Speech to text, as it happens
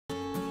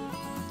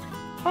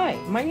Hi,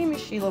 my name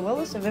is Sheila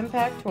Willis of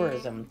Impact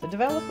Tourism, the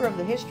developer of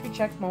the History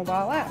Check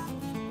mobile app.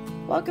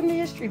 Welcome to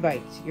History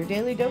Bytes, your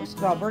daily dose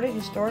of Alberta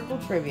Historical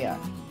Trivia,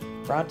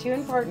 brought to you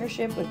in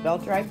partnership with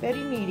Belt Drive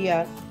Betty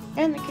Media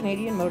and the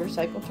Canadian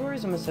Motorcycle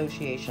Tourism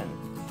Association.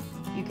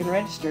 You can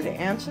register to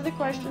answer the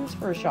questions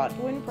for a shot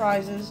to win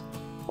prizes,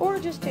 or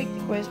just take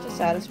the quiz to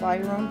satisfy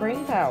your own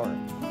brain power.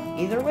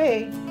 Either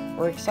way,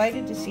 we're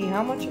excited to see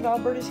how much of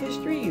Alberta's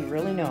history you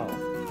really know.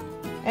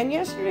 And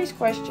yesterday's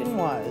question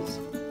was,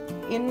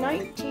 in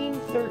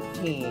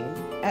 1913,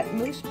 at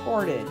Moose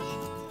Portage,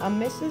 a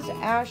Mrs.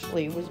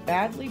 Ashley was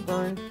badly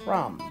burned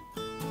from.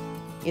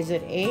 Is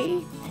it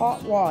A,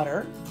 hot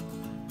water,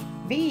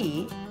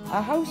 B, a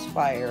house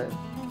fire,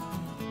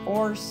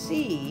 or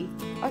C,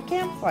 a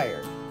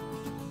campfire?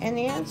 And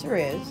the answer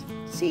is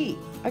C,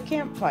 a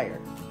campfire.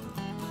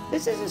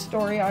 This is a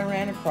story I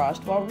ran across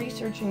while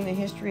researching the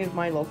history of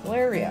my local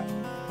area.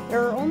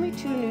 There are only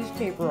two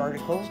newspaper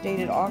articles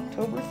dated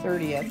October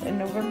 30th and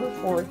November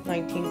 4th,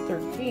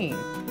 1913,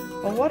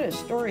 but what a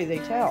story they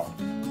tell.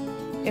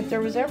 If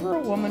there was ever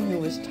a woman who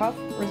was tough,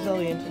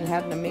 resilient, and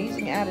had an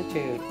amazing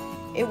attitude,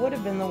 it would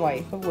have been the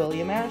wife of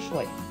William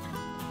Ashley.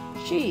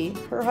 She,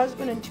 her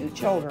husband, and two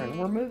children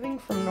were moving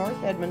from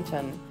North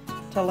Edmonton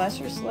to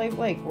Lesser Slave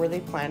Lake, where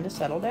they planned to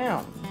settle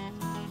down.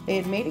 They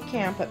had made a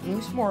camp at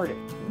Moose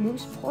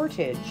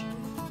Portage,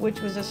 which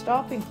was a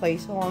stopping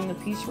place along the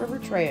Peace River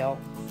Trail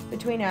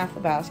between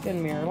Athabasca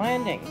and Mirror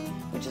Landing,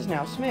 which is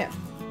now Smith.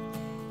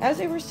 As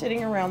they were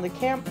sitting around the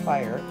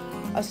campfire,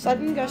 a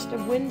sudden gust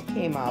of wind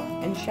came up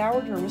and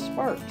showered her with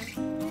sparks.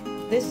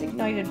 This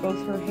ignited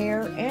both her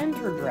hair and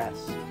her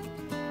dress.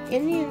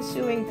 In the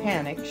ensuing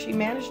panic, she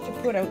managed to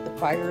put out the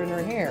fire in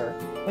her hair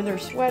with her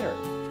sweater,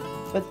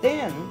 but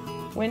then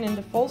went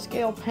into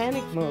full-scale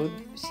panic mode,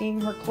 seeing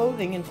her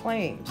clothing in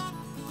flames.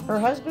 Her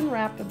husband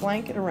wrapped a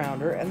blanket around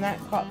her, and that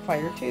caught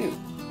fire too.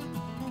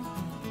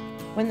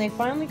 When they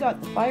finally got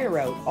the fire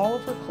out, all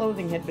of her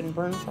clothing had been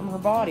burned from her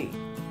body.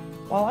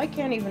 While I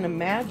can't even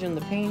imagine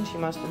the pain she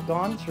must have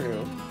gone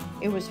through,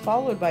 it was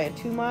followed by a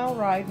 2-mile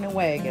ride in a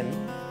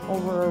wagon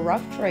over a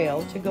rough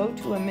trail to go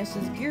to a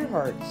Mrs.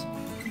 Gearhart's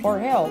for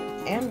help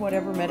and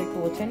whatever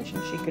medical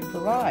attention she could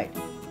provide.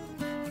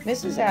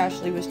 Mrs.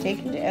 Ashley was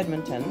taken to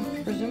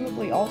Edmonton,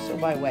 presumably also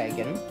by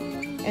wagon,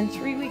 and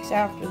 3 weeks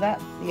after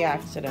that, the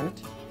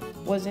accident,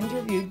 was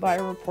interviewed by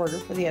a reporter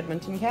for the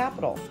Edmonton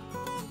Capital.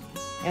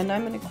 And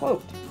I'm going to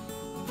quote,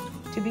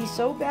 "To be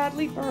so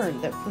badly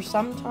burned that for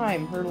some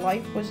time her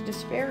life was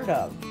despaired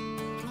of,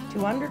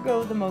 to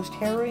undergo the most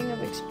harrowing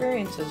of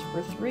experiences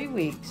for 3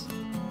 weeks,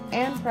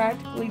 and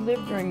practically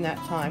live during that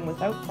time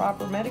without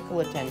proper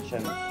medical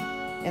attention,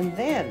 and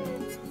then,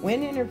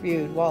 when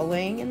interviewed while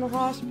laying in the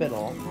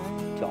hospital,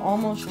 to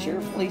almost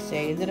cheerfully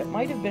say that it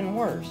might have been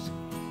worse,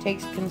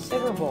 takes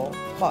considerable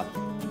pluck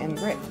and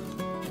grit."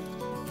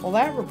 Well,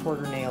 that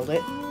reporter nailed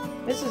it.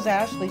 Mrs.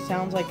 Ashley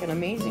sounds like an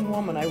amazing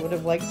woman I would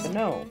have liked to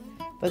know,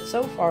 but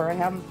so far I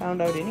haven't found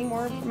out any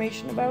more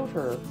information about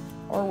her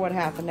or what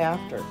happened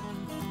after.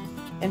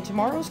 And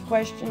tomorrow's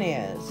question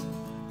is,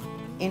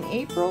 in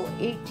April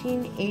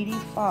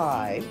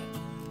 1885,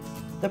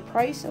 the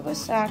price of a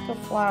sack of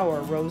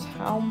flour rose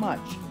how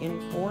much in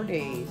 4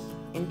 days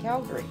in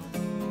Calgary?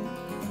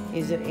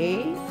 Is it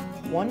A,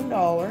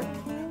 $1,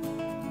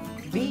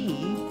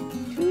 B,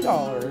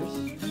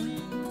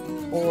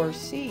 $2, or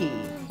C,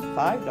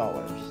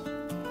 $5?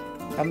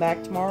 Come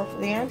back tomorrow for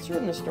the answer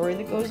and the story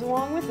that goes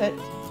along with it.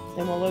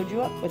 Then we'll load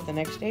you up with the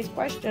next day's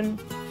question.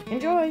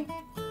 Enjoy!